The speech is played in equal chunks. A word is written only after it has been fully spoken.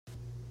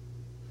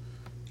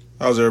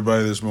How's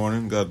everybody this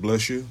morning? God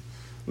bless you.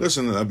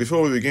 Listen,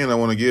 before we begin, I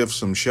want to give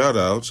some shout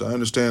outs. I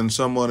understand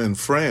someone in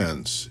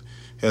France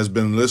has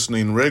been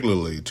listening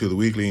regularly to the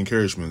weekly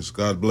encouragements.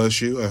 God bless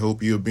you. I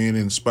hope you're being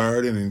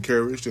inspired and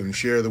encouraged and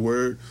share the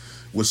word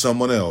with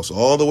someone else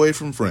all the way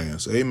from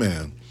France.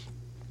 Amen.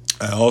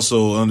 I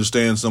also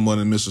understand someone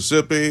in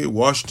Mississippi,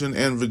 Washington,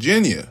 and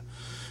Virginia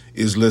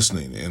is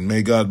listening. And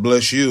may God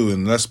bless you.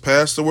 And let's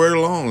pass the word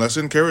along. Let's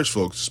encourage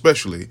folks,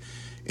 especially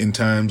in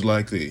times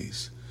like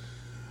these.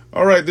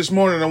 All right, this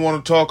morning I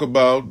want to talk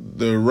about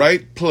the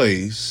right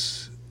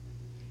place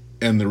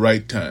and the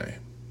right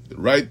time. The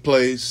right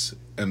place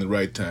and the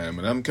right time.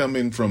 And I'm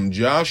coming from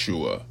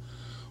Joshua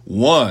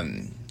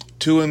 1,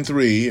 2 and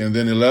 3, and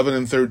then 11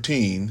 and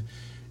 13,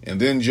 and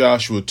then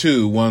Joshua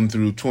 2, 1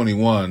 through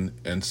 21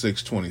 and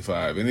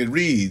 6:25. And it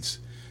reads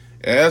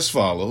as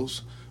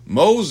follows: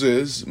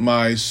 Moses,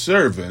 my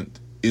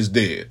servant, is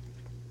dead.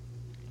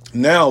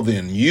 Now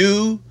then,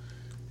 you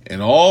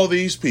and all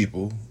these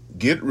people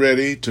get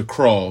ready to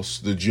cross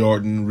the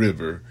Jordan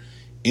River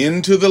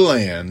into the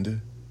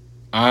land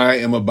I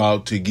am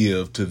about to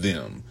give to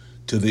them,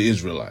 to the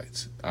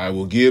Israelites. I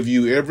will give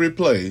you every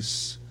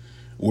place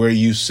where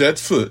you set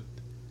foot,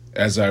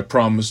 as I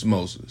promised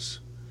Moses.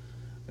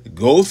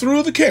 Go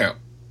through the camp,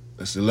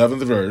 that's the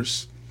 11th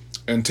verse,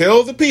 and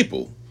tell the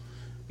people,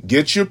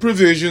 get your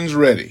provisions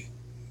ready.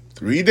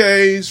 3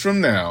 days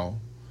from now,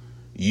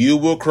 you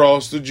will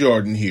cross the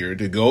Jordan here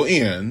to go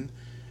in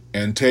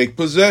and take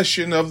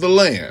possession of the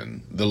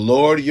land the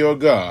Lord your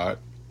God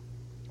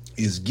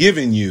is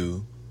giving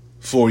you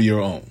for your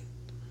own.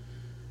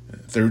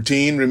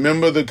 13,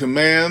 remember the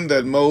command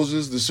that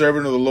Moses, the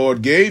servant of the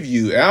Lord, gave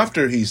you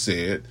after he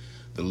said,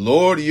 the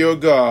Lord your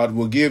God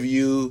will give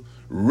you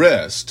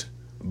rest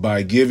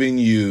by giving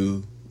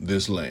you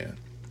this land.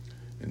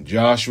 And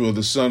Joshua,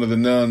 the son of the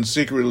Nun,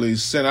 secretly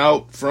sent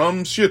out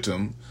from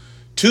Shittim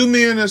 2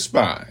 men as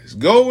spies.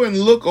 Go and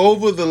look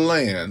over the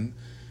land,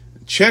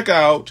 check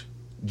out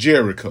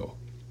Jericho.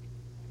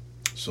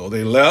 So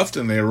they left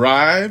and they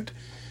arrived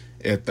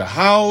at the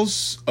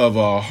house of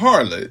a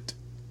harlot,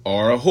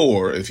 or a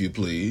whore, if you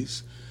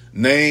please,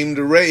 named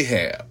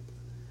Rahab,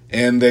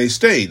 and they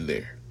stayed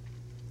there.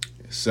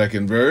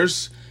 2nd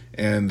verse,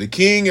 and the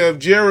king of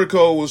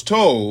Jericho was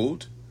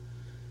told,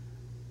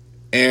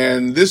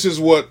 and this is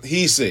what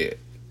he said: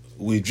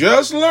 we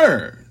just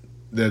learned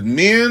that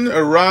men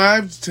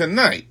arrived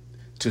tonight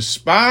to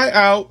spy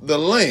out the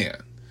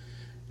land.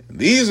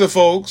 These are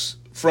folks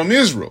from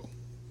Israel.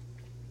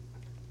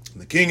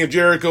 The king of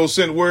Jericho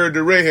sent word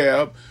to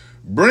Rahab,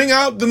 bring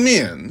out the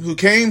men who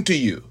came to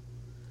you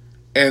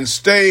and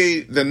stay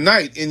the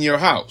night in your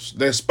house.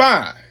 They're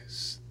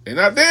spies. They're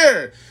not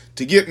there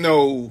to get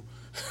no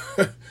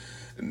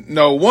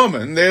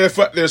woman.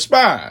 They're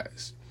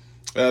spies.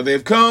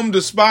 They've come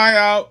to spy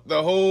out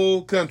the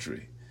whole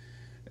country.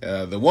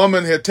 The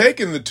woman had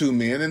taken the 2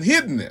 men and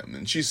hidden them.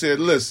 And she said,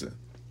 listen,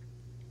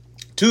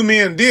 2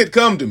 men did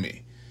come to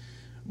me,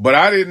 but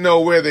I didn't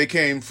know where they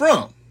came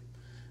from.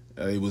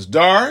 It was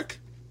dark,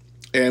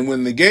 and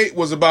when the gate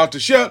was about to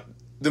shut,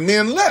 the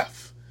men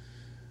left.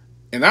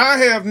 And I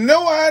have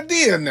no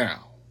idea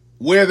now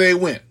where they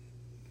went.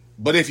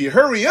 But if you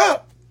hurry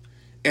up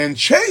and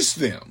chase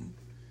them,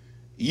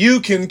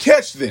 you can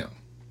catch them.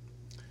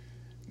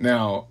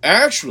 Now,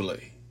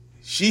 actually,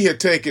 she had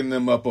taken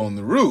them up on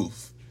the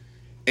roof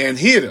and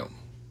hid them.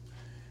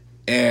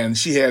 And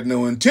she had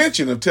no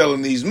intention of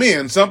telling these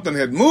men. Something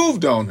had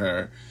moved on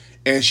her,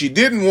 and she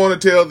didn't want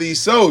to tell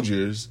these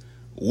soldiers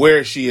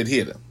where she had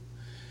hid them.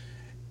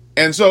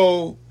 And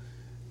so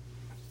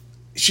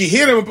she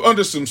hid him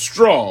under some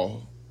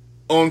straw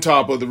on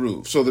top of the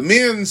roof. So the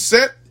men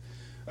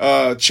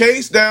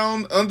chased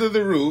down under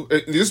the roof.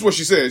 This is what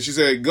she said. She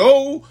said,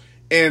 go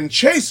and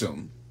chase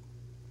them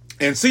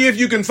and see if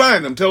you can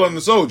find them, telling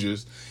the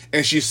soldiers.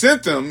 And she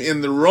sent them in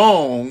the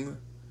wrong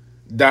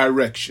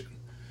direction.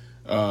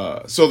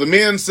 So the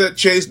men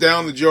chased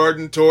down the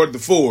Jordan toward the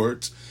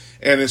fords.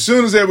 And as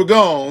soon as they were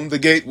gone, the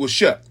gate was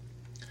shut.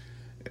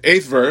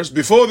 8th verse,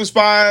 before the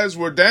spies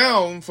were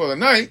down for the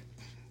night,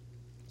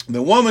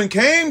 the woman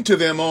came to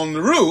them on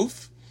the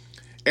roof,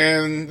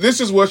 and this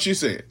is what she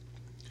said.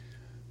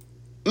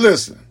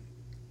 Listen,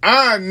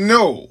 I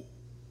know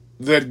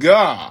that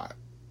God,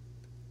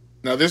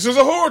 now this is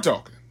a whore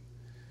talking,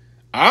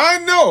 I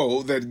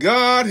know that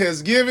God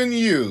has given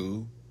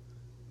you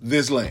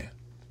this land,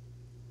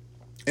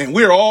 and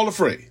we're all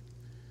afraid.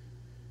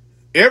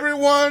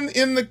 Everyone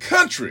in the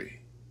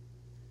country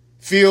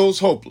feels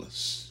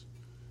hopeless.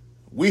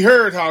 We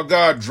heard how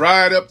God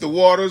dried up the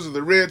waters of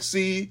the Red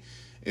Sea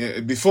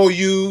before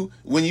you,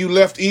 when you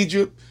left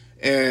Egypt,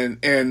 and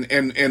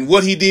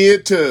what he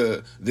did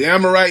to the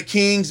Amorite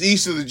kings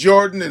east of the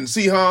Jordan, and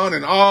Sihon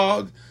and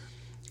Og,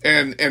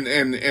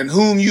 and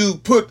whom you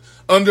put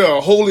under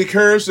a holy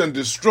curse and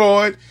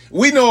destroyed.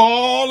 We know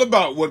all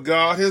about what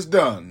God has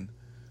done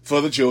for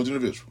the children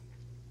of Israel.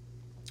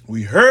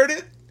 We heard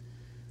it,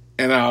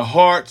 and our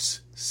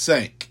hearts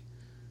sank.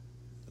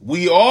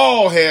 We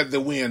all had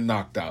the wind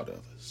knocked out of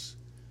us.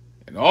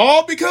 And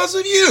all because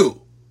of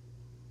you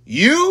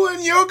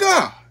and your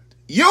God.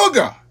 your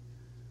God,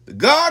 the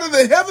God of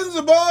the heavens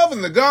above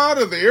and the God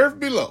of the earth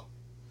below.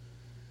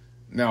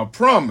 Now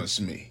promise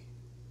me,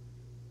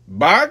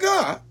 by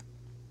God,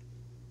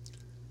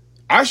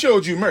 I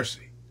showed you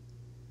mercy.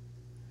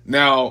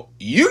 Now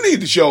you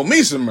need to show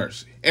me some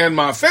mercy and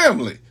my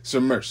family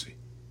some mercy.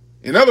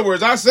 In other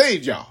words, I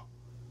saved y'all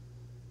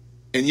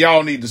and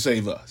y'all need to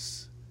save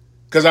us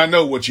because I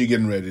know what you're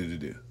getting ready to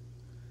do.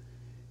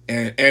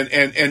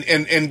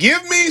 And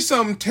give me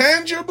some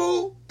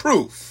tangible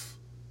proof.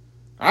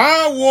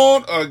 I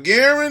want a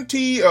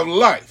guarantee of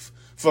life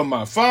for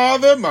my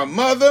father, my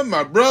mother,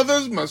 my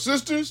brothers, my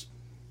sisters,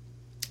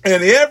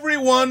 and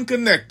everyone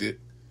connected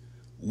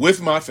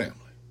with my family.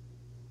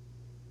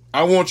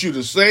 I want you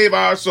to save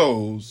our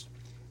souls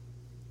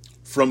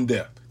from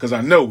death because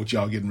I know what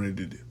y'all getting ready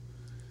to do.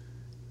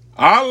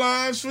 Our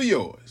lives for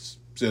yours,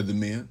 said the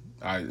men.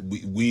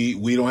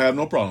 We don't have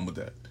no problem with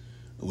that.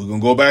 We're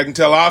going to go back and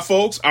tell our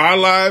folks our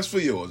lives for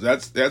yours.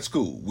 That's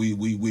cool.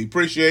 We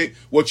appreciate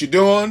what you're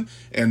doing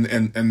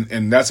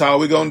and that's how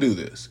we're going to do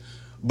this.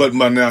 But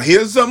now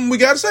here's something we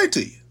got to say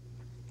to you.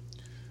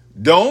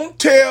 Don't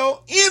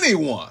tell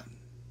anyone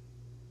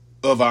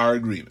of our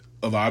agreement,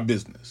 of our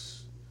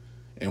business.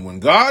 And when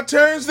God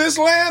turns this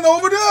land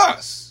over to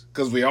us,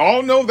 because we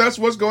all know that's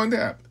what's going to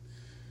happen,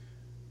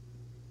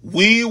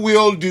 we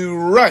will do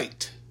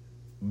right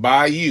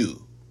by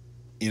you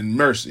in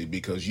mercy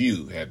because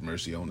you had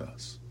mercy on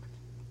us.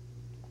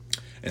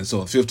 And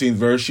so in the 15th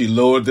verse, she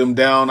lowered them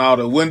down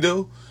out a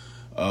window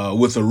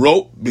with a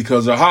rope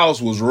because her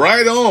house was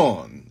right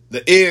on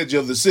the edge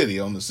of the city,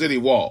 on the city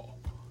wall.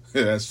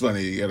 That's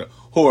funny. You got a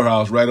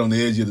whorehouse right on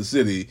the edge of the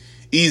city.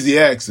 Easy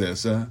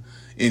access, huh?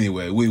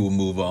 Anyway, we will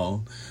move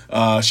on.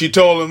 She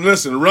told them,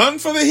 listen, run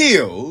for the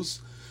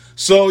hills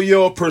so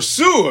your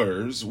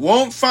pursuers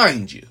won't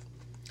find you.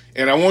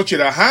 And I want you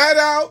to hide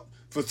out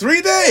for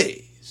 3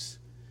 days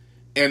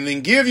and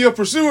then give your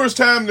pursuers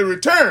time to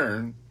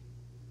return,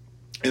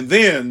 and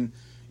then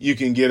you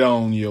can get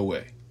on your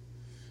way.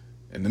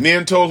 And the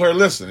men told her,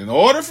 listen, in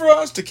order for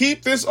us to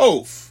keep this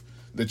oath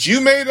that you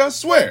made us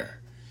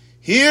swear,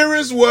 here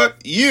is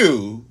what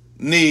you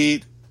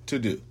need to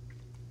do.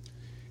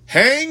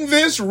 Hang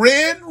this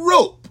red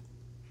rope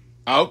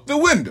out the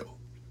window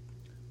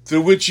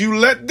through which you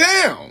let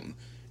down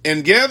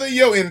and gather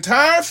your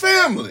entire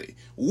family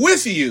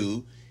with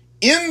you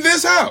in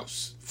this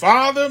house.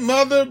 Father,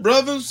 mother,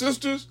 brothers,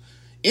 sisters,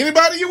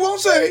 anybody you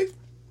won't save.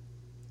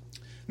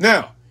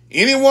 Now,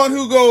 anyone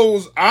who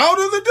goes out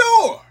of the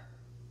door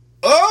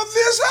of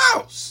this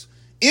house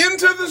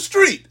into the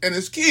street and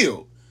is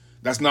killed,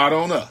 that's not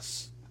on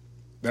us.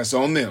 That's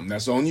on them.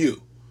 That's on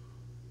you.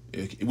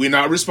 We're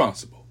not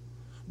responsible.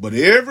 But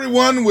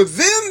everyone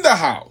within the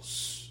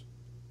house,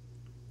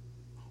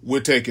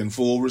 we're taking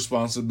full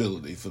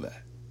responsibility for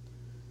that.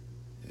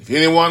 If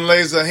anyone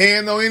lays a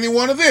hand on any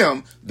one of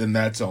them, then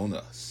that's on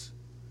us.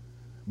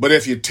 But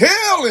if you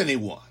tell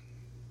anyone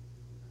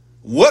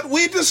what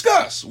we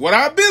discuss, what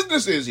our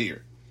business is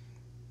here,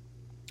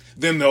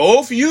 then the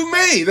oath you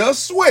made us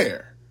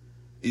swear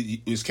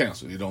is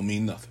canceled. It don't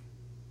mean nothing.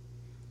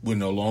 We're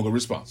no longer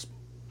responsible.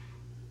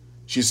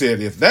 She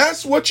said, if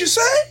that's what you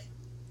say,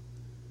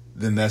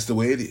 then that's the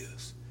way it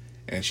is.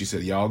 And she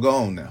said, y'all go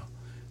on now.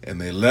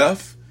 And they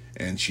left,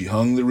 and she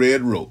hung the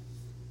red rope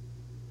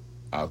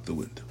out the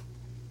window.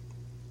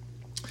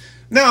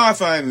 Now, I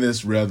find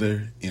this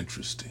rather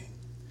interesting.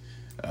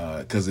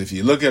 Because if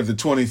you look at the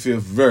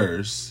 25th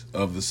verse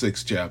of the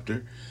 6th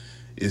chapter,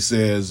 it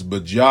says,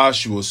 but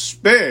Joshua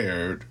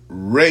spared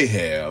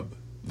Rahab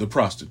the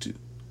prostitute.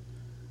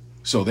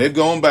 So they've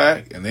gone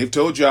back and they've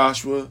told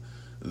Joshua,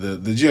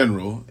 the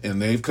general,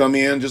 and they've come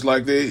in just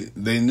like they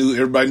knew,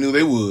 everybody knew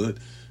they would,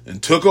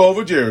 and took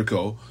over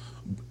Jericho.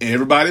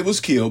 Everybody was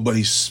killed, but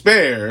he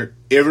spared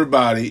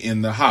everybody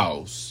in the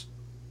house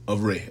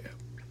of Rahab.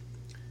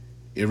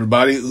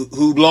 Everybody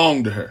who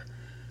belonged to her,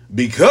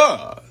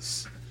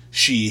 because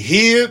she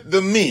hid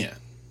the men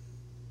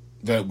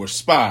that were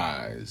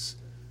spies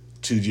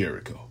to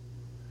Jericho.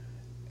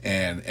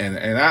 And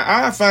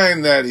I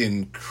find that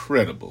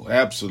incredible,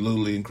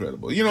 absolutely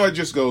incredible. You know, it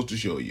just goes to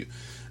show you,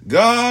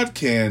 God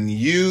can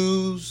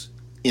use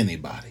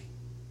anybody.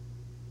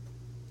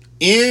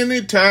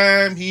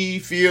 Anytime he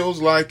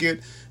feels like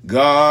it,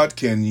 God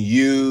can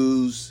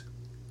use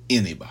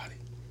anybody.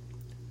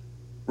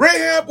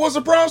 Rahab was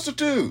a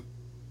prostitute.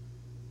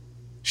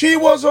 She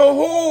was a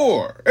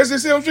whore. As they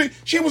say on the street,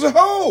 she was a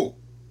hoe.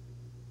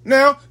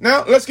 Now,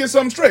 let's get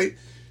something straight.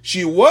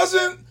 She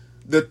wasn't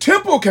the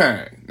temple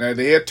kind. Now,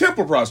 they had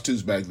temple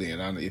prostitutes back then.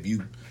 If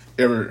you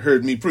ever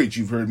heard me preach,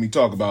 you've heard me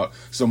talk about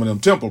some of them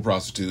temple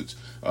prostitutes,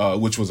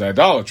 which was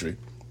idolatry.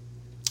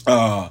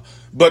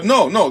 But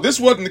no, this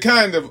wasn't the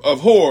kind of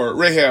whore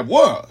Rahab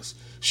was.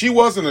 She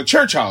wasn't a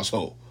church house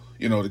hoe.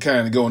 You know, the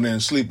kind of go in there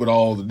and sleep with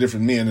all the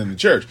different men in the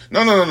church.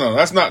 No.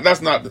 That's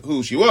not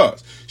who she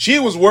was. She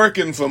was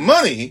working for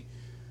money,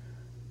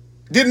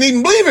 didn't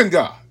even believe in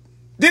God,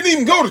 didn't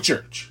even go to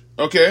church,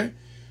 okay?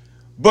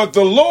 But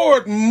the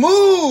Lord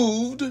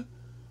moved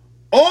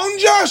on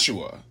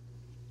Joshua,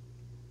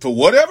 for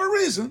whatever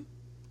reason,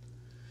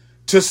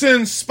 to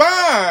send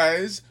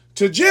spies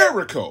to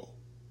Jericho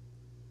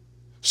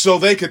so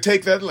they could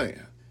take that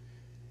land.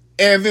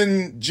 And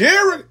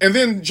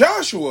then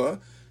Joshua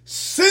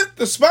sent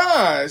the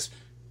spies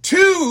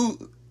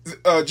to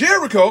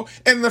Jericho,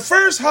 and the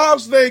first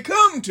house they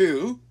come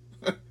to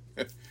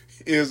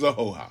is a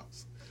whole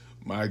house.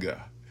 My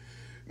God.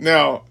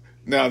 Now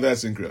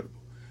that's incredible.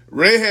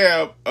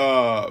 Rahab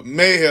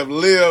may have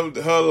lived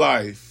her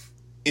life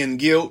in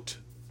guilt,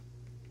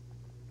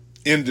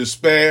 in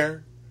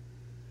despair,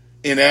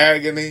 in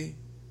agony.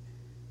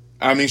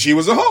 I mean, she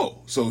was a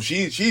hoe. So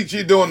she's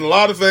doing a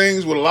lot of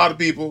things with a lot of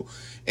people,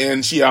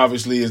 and she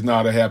obviously is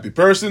not a happy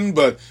person,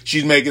 but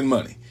she's making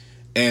money.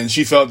 And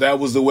she felt that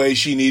was the way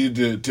she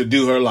needed to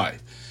do her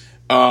life.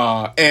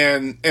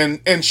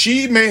 And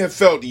she may have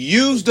felt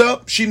used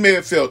up. She may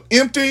have felt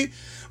empty.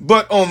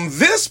 But on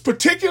this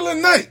particular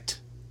night,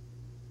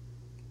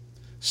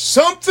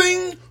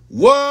 something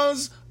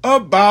was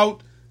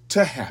about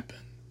to happen.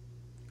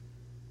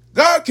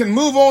 God can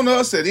move on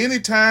us at any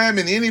time,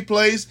 in any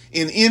place,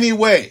 in any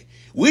way.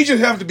 We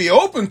just have to be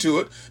open to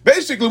it.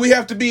 Basically, we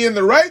have to be in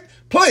the right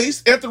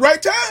place at the right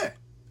time.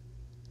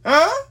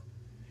 Huh?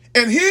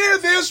 And here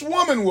this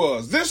woman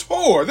was, this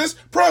whore, this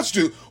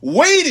prostitute,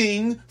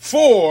 waiting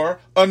for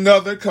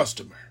another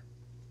customer.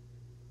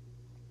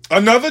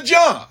 Another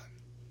John.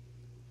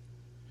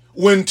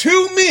 When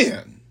two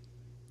men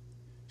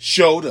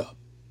showed up.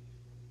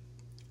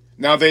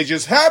 Now, they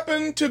just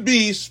happened to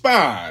be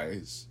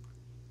spies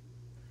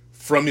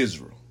from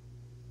Israel.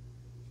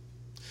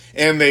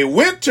 And they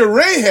went to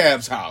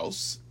Rahab's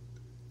house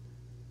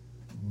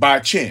by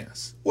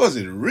chance. Was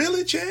it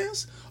really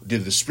chance?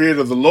 Did the Spirit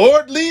of the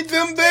Lord lead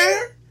them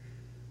there?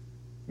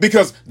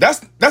 Because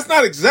that's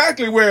not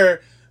exactly where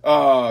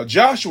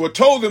Joshua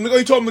told them to go.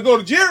 He told them to go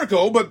to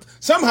Jericho, but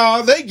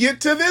somehow they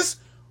get to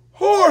this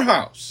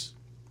whorehouse.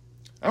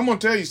 I'm going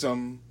to tell you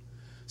something.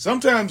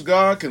 Sometimes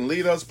God can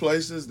lead us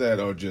places that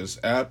are just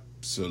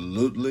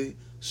absolutely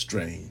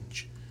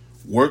strange.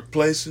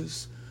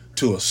 Workplaces,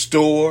 to a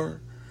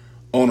store,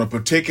 on a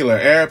particular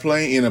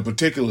airplane, in a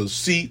particular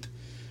seat.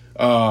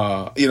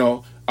 I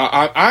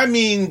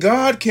mean,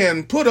 God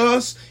can put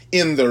us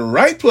in the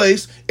right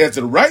place at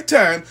the right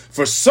time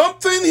for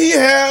something he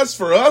has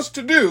for us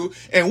to do,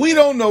 and we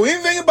don't know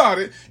anything about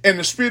it, and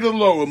the Spirit of the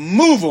Lord will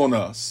move on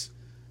us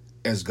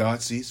as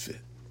God sees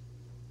fit.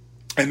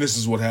 And this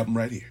is what happened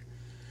right here.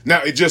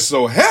 Now, it just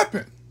so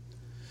happened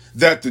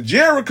that the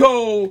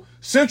Jericho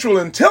Central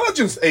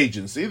Intelligence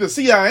Agency, the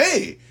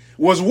CIA,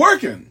 was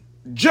working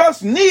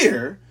just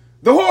near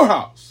the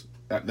whorehouse.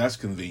 That's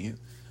convenient.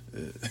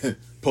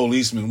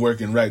 Policemen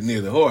working right near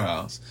the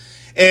whorehouse.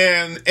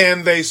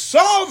 And they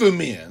saw the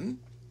men,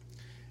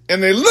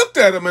 and they looked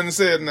at them and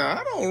said, "Now,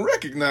 I don't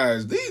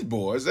recognize these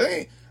boys.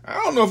 I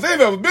don't know if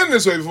they've ever been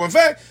this way before. In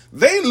fact,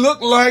 they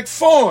look like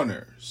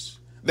foreigners.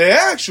 They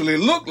actually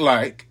look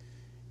like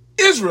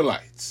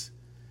Israelites."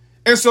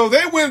 And so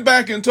they went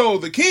back and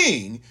told the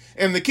king,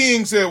 and the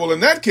king said, "Well,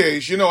 in that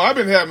case, I've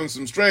been having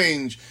some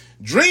strange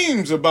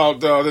dreams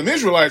about them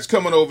Israelites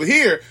coming over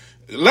here.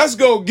 Let's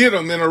go get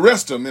them and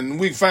arrest them, and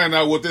we find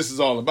out what this is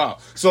all about."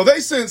 So they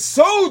sent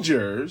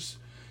soldiers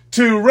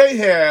to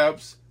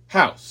Rahab's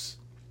house.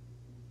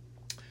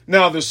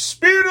 Now, the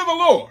Spirit of the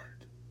Lord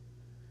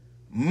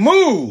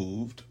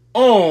moved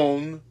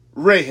on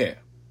Rahab.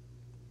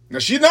 Now,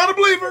 she's not a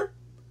believer.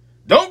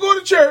 Don't go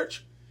to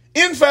church.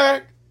 In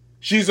fact,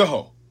 she's a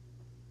hoe.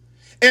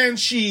 And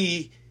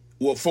she,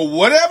 for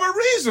whatever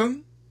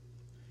reason,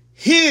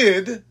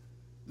 hid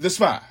the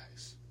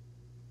spies.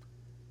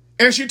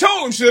 And she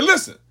told him, she said,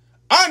 "Listen,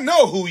 I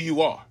know who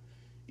you are.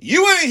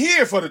 You ain't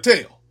here for the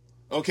tail,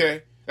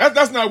 okay?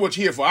 That's not what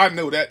you're here for. I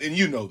know that, and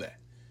you know that,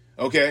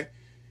 okay?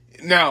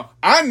 Now,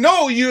 I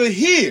know you're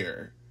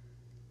here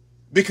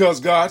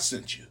because God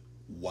sent you."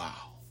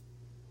 Wow.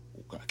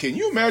 Can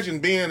you imagine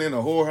being in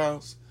a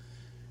whorehouse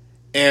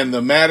and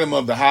the madam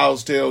of the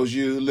house tells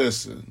you,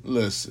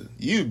 listen,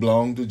 you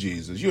belong to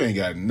Jesus. You ain't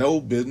got no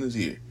business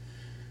here.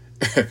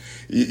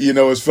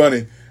 It's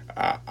funny.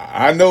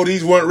 I know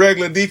these weren't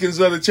regular deacons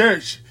of the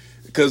church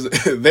because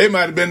they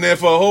might have been there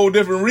for a whole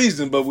different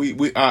reason, but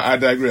I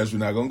digress. We're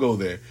not going to go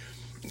there.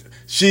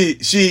 She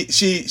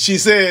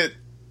said,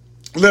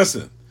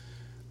 "Listen,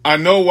 I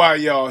know why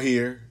y'all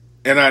here,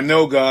 and I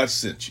know God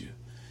sent you."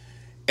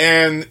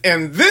 And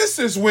this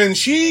is when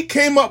she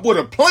came up with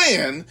a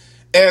plan,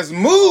 as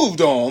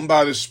moved on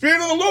by the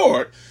Spirit of the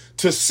Lord,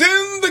 to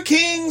send the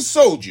king's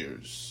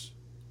soldiers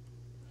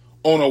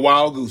on a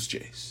wild goose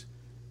chase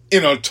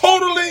in a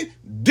totally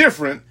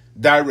different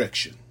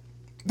direction.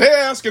 They're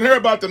asking her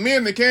about the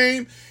men that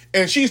came,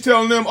 and she's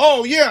telling them,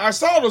 "Oh, yeah, I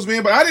saw those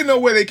men, but I didn't know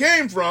where they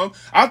came from.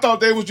 I thought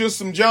they was just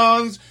some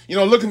Johns,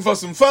 looking for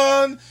some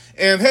fun.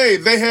 And hey,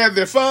 they had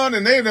their fun,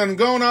 and they done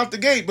gone out the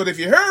gate. But if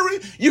you hurry,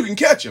 you can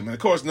catch them." And of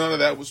course, none of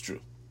that was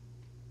true.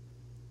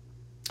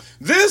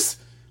 This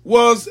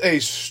was a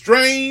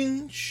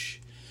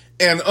strange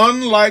and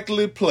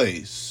unlikely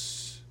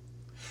place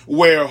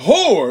where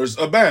whores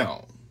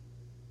abound.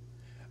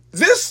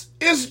 This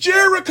is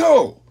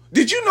Jericho.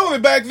 Did you know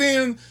that back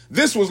then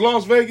this was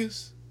Las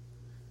Vegas?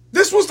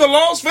 This was the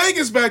Las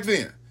Vegas back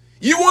then.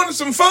 You wanted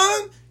some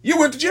fun? You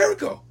went to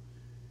Jericho.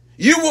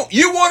 You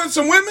wanted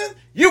some women?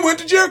 You went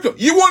to Jericho.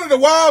 You wanted a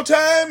wild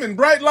time and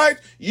bright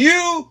lights?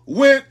 You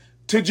went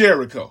to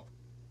Jericho.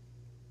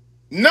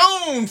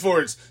 Known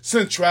for its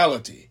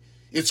sensuality,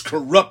 its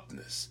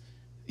corruptness.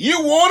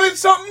 You wanted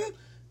something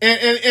and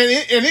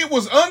it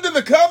was under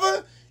the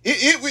cover?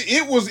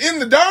 It was in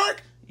the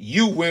dark?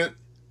 You went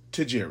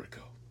to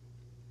Jericho.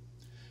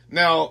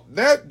 Now,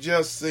 that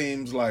just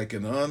seems like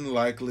an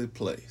unlikely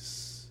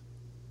place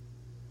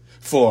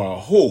for a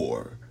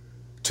whore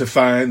to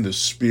find the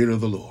Spirit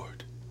of the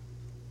Lord.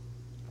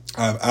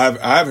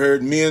 I've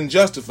heard men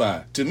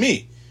justify to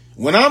me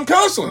when I'm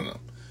counseling them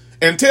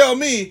and tell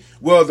me,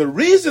 well, the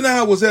reason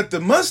I was at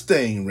the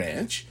Mustang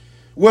Ranch,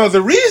 well,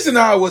 the reason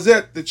I was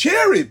at the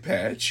Cherry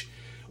Patch,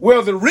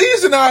 well, the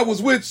reason I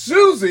was with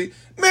Susie,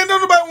 man,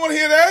 don't nobody want to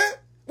hear that.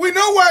 We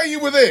know why you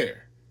were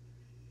there.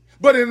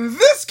 But in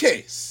this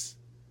case,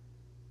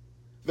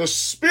 the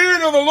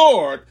Spirit of the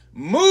Lord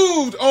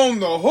moved on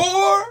the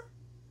whore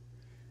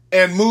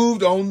and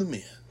moved on the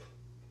men.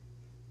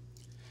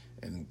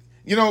 And,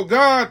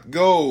 God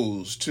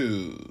goes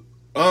to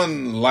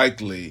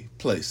unlikely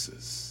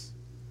places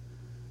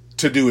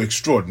to do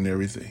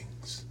extraordinary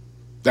things.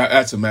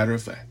 That's a matter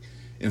of fact.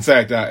 In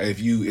fact, if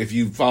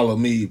you follow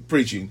me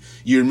preaching,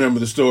 you remember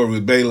the story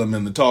with Balaam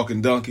and the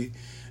talking donkey.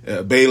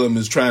 Balaam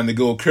is trying to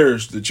go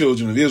curse the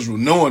children of Israel,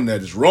 knowing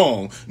that it's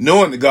wrong,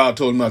 knowing that God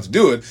told him not to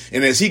do it.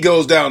 And as he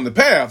goes down the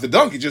path, the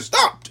donkey just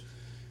stopped.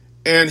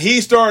 And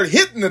he started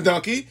hitting the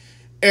donkey,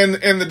 and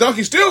the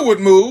donkey still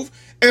wouldn't move.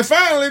 And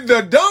finally,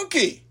 the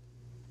donkey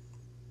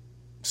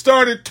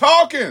started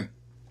talking.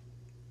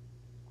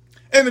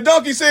 And the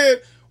donkey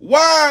said,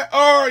 "Why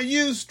are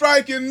you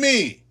striking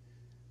me?"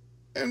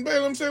 And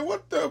Balaam said,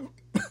 "What the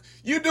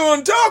you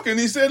doing talking?"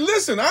 He said,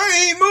 "Listen,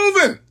 I ain't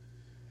moving."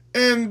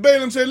 And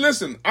Balaam said,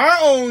 "Listen, I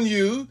own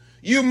you.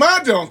 You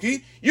my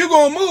donkey. You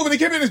gonna move." And he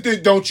kept in and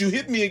said, "Don't you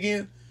hit me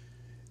again."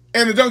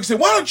 And the donkey said,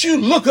 "Why don't you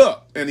look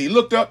up?" And he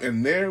looked up,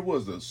 and there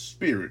was a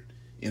spirit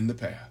in the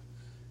path.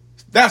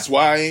 That's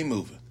why I ain't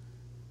moving.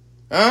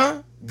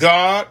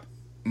 God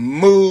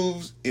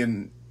moves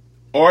in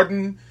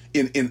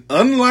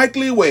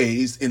unlikely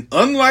ways, in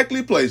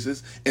unlikely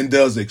places, and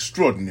does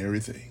extraordinary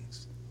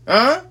things.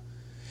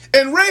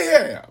 And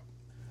Rahab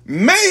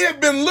may have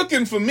been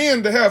looking for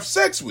men to have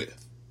sex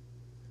with,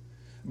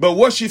 but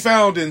what she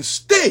found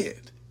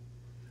instead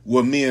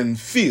were men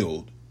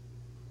filled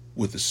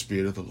with the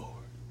Spirit of the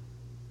Lord.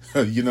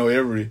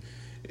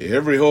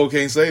 Every hoe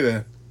can't say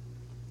that.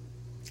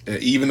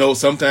 Even though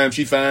sometimes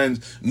she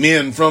finds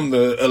men from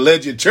the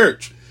alleged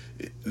church,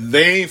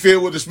 they ain't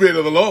filled with the Spirit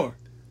of the Lord.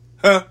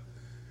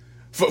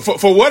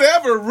 For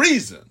whatever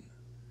reason,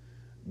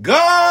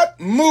 God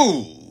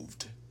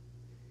moved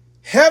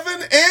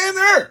heaven and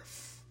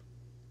earth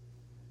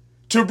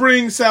to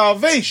bring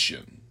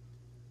salvation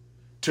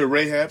to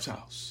Rahab's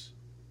house.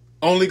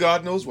 Only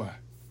God knows why.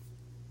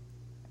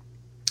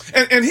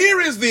 And here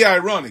is the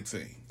ironic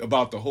thing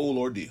about the whole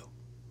ordeal.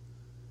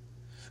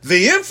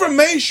 The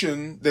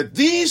information that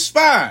these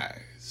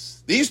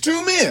spies, these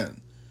two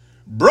men,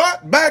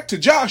 brought back to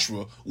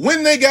Joshua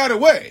when they got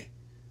away,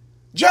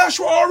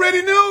 Joshua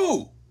already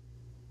knew.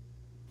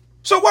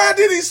 So why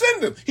did he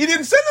send them? He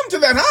didn't send them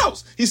to that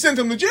house. He sent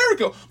them to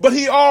Jericho, but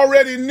he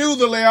already knew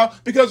the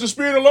layout because the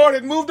Spirit of the Lord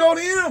had moved on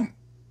him.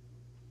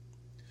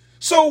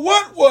 So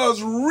what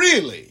was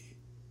really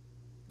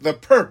the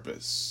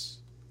purpose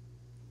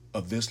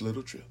of this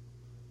little trip?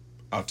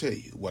 I'll tell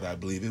you what I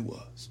believe it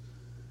was.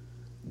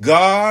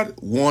 God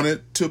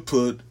wanted to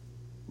put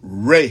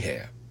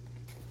Rahab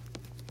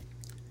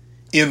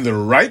in the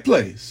right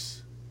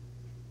place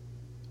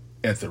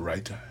at the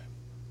right time.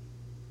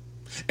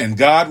 And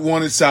God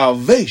wanted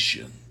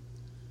salvation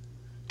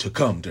to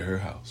come to her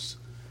house.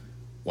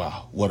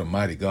 Wow, what a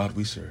mighty God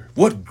we serve.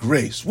 What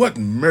grace, what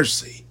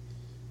mercy.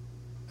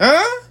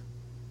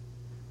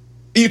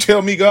 You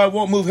tell me God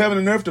won't move heaven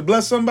and earth to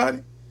bless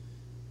somebody?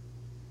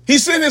 He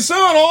sent his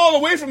son all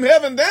the way from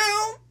heaven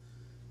down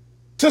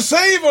to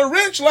save a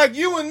wretch like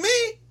you and me.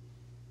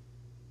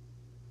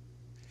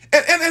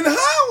 And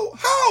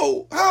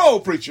how,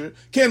 preacher,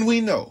 can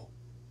we know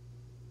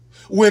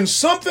when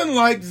something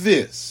like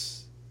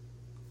this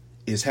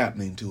is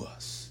happening to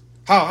us?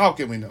 How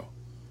can we know?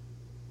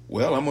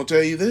 Well, I'm going to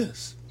tell you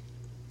this.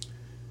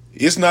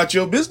 It's not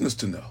your business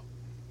to know.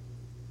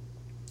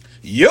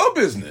 Your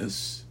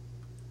business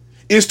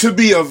is to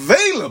be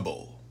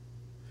available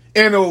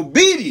and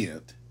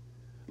obedient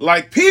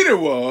like Peter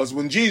was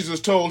when Jesus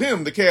told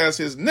him to cast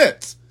his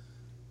nets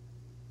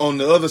on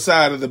the other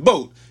side of the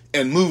boat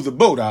and move the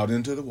boat out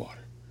into the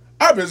water.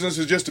 Our business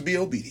is just to be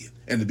obedient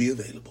and to be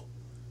available.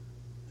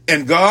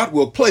 And God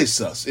will place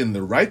us in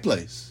the right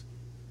place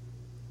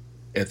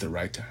at the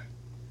right time.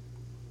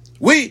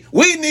 We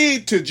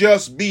need to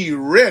just be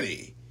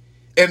ready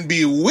and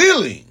be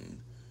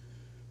willing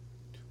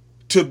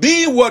to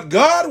be what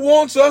God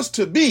wants us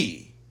to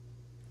be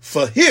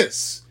for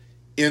his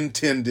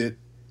intended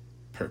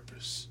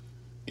purpose.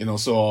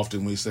 So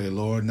often we say,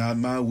 Lord, not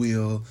my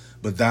will,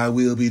 but thy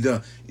will be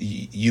done.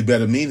 You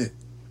better mean it.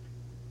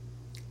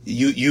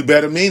 You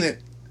better mean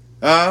it.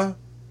 And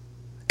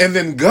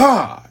then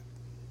God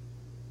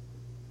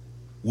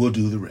will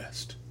do the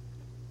rest.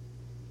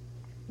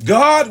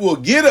 God will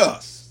get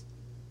us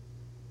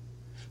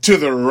to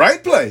the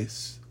right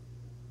place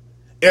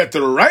at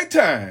the right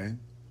time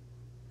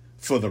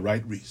for the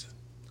right reason.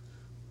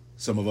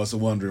 Some of us are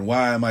wondering,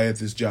 why am I at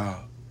this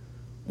job?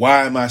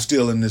 Why am I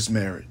still in this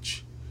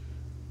marriage?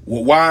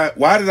 Why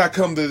did I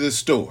come to this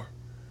store?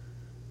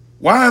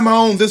 Why am I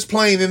on this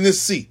plane in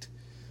this seat?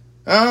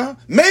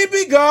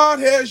 Maybe God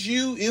has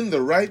you in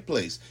the right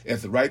place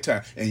at the right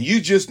time, and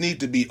you just need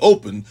to be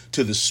open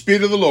to the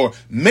Spirit of the Lord.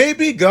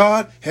 Maybe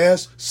God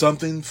has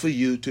something for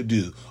you to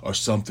do or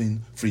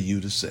something for you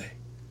to say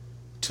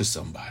to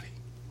somebody.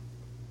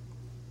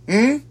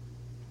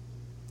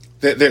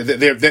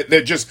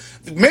 They're just,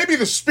 maybe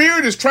the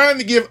Spirit is trying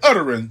to give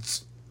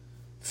utterance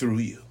through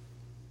you.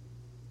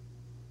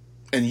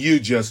 And you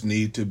just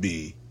need to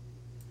be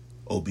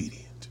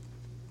obedient.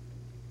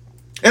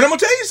 And I'm going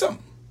to tell you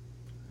something.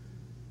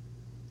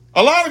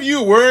 A lot of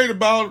you are worried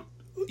about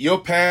your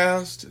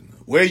past and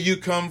where you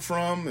come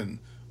from and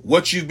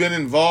what you've been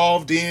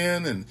involved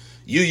in. And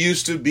you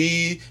used to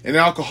be an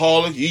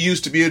alcoholic. You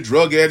used to be a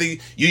drug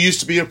addict. You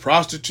used to be a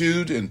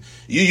prostitute. And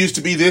you used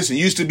to be this and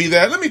used to be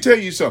that. Let me tell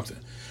you something.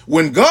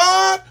 When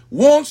God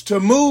wants to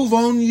move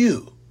on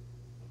you,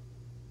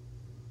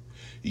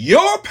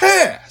 your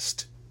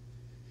past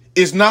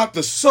is not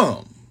the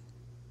sum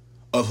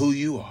of who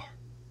you are.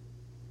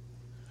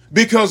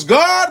 Because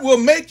God will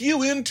make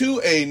you into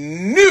a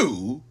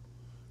new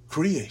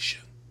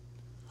creation.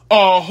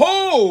 A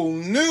whole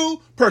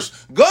new person.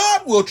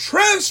 God will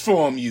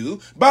transform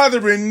you by the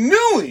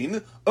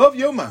renewing of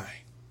your mind.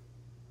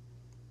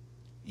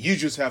 You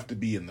just have to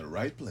be in the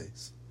right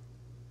place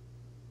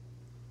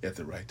at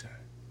the right time.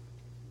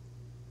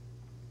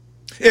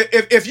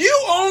 If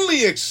you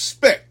only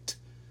expect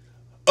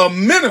a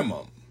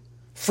minimum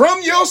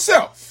from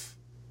yourself,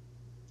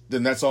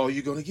 then that's all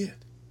you're going to get.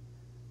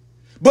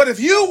 But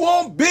if you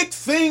want big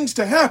things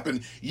to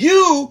happen,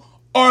 you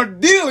are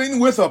dealing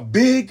with a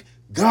big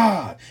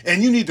God.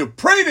 And you need to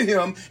pray to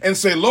him and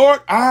say,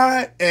 Lord,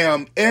 I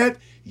am at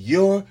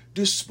your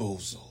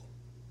disposal.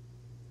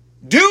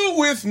 Do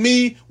with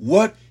me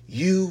what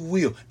you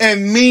will.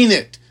 And mean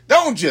it.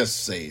 Don't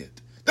just say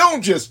it.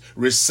 Don't just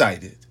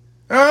recite it.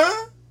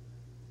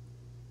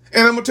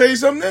 And I'm going to tell you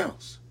something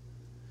else.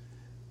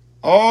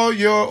 All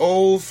your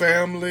old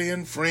family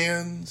and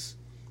friends,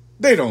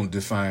 they don't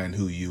define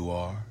who you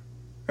are.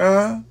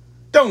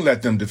 Don't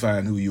let them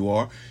define who you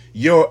are.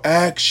 Your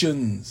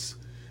actions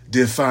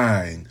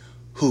define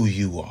who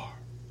you are.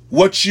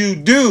 What you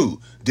do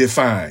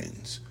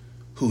defines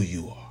who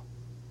you are.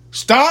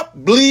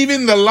 Stop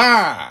believing the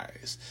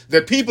lies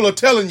that people are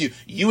telling you.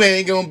 You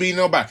ain't gonna be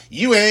nobody.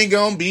 You ain't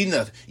gonna be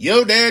nothing.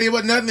 Your daddy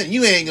was nothing.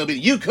 You ain't gonna be.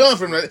 You come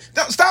from nothing.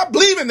 Stop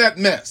believing that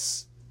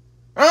mess.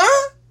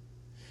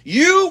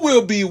 You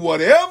will be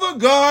whatever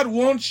God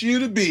wants you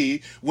to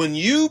be when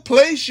you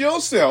place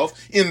yourself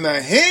in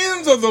the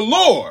hands of the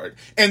Lord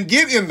and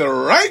get in the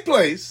right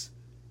place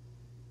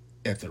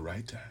at the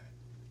right time.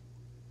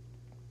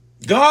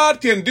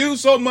 God can do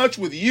so much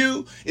with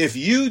you if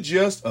you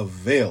just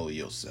avail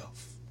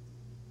yourself.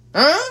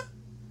 And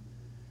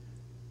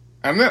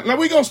now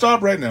we're going to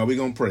stop right now. We're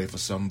going to pray for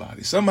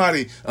somebody.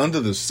 Somebody under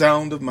the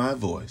sound of my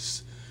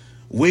voice.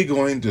 We're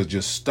going to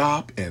just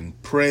stop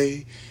and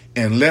pray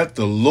and let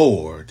the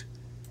Lord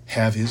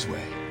have his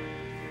way.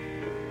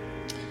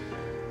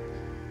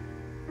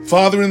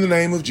 Father, in the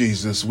name of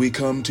Jesus, we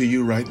come to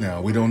you right now.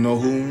 We don't know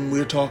whom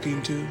we're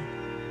talking to.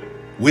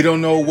 We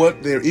don't know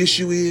what their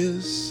issue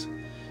is.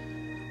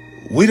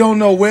 We don't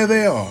know where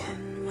they are.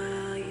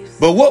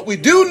 But what we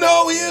do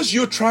know is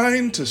you're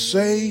trying to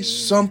say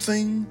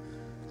something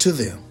to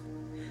them.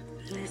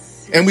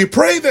 And we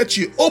pray that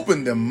you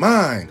open their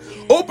mind,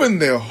 open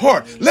their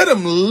heart. Let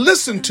them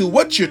listen to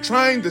what you're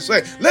trying to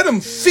say. Let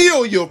them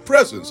feel your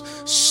presence.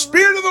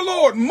 Spirit of the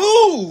Lord,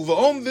 move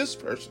on this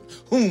person,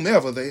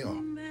 whomever they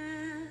are.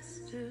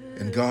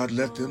 And God,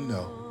 let them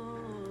know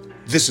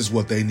this is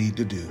what they need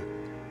to do.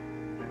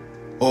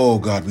 Oh,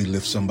 God, we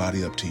lift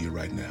somebody up to you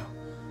right now.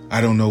 I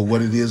don't know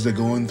what it is they're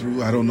going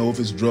through. I don't know if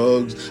it's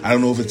drugs. I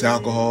don't know if it's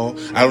alcohol.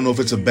 I don't know if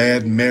it's a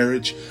bad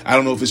marriage. I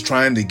don't know if it's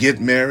trying to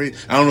get married.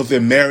 I don't know if they're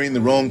marrying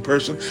the wrong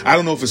person. I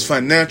don't know if it's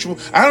financial.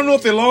 I don't know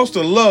if they lost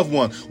a loved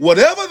one.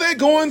 Whatever they're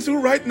going through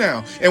right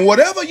now, and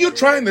whatever you're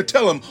trying to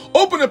tell them,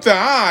 open up their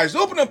eyes,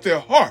 open up their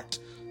heart.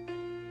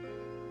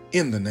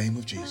 In the name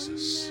of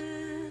Jesus,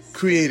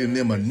 creating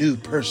them a new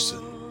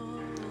person,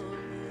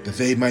 that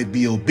they might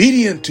be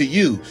obedient to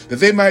you, that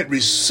they might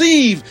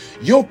receive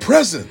your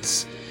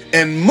presence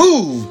and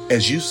move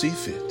as you see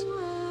fit.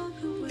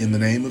 In the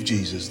name of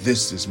Jesus,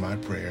 this is my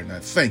prayer, and I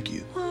thank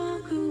you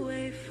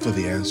for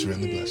the answer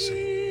and the blessing.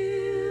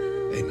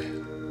 Amen.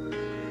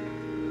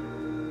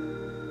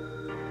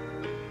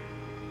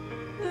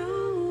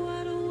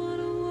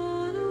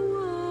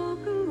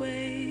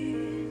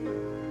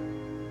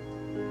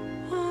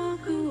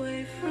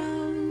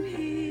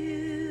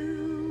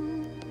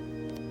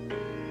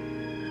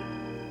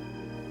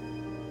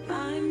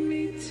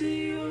 to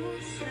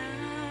your side.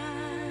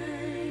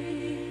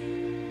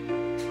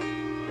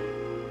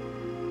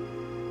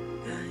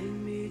 Guide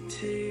me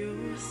to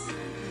your side.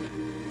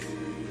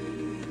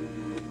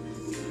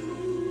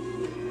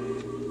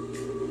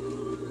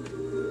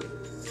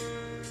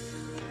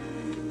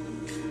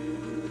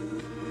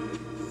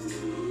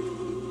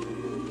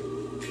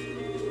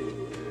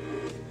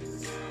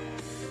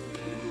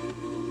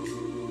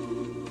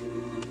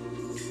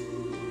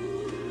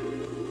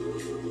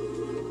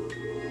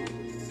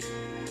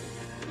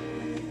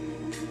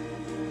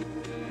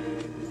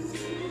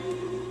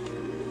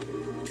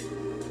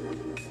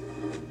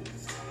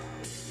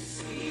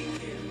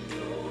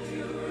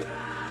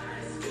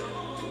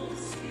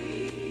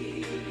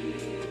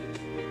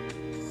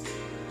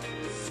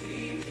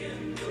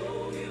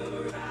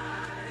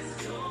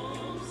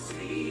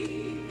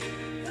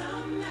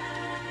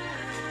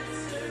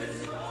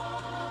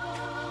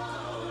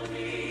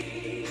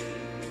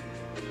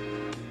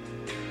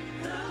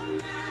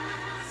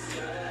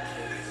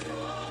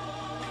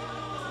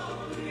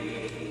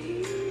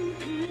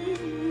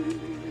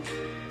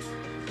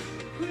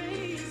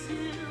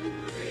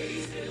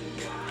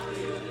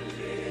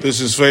 This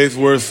is Faith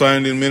Worth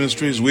Finding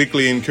Ministries,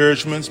 Weekly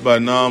Encouragements by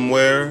Nam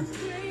Ware.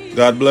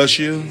 God bless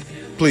you.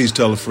 Please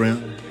tell a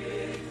friend.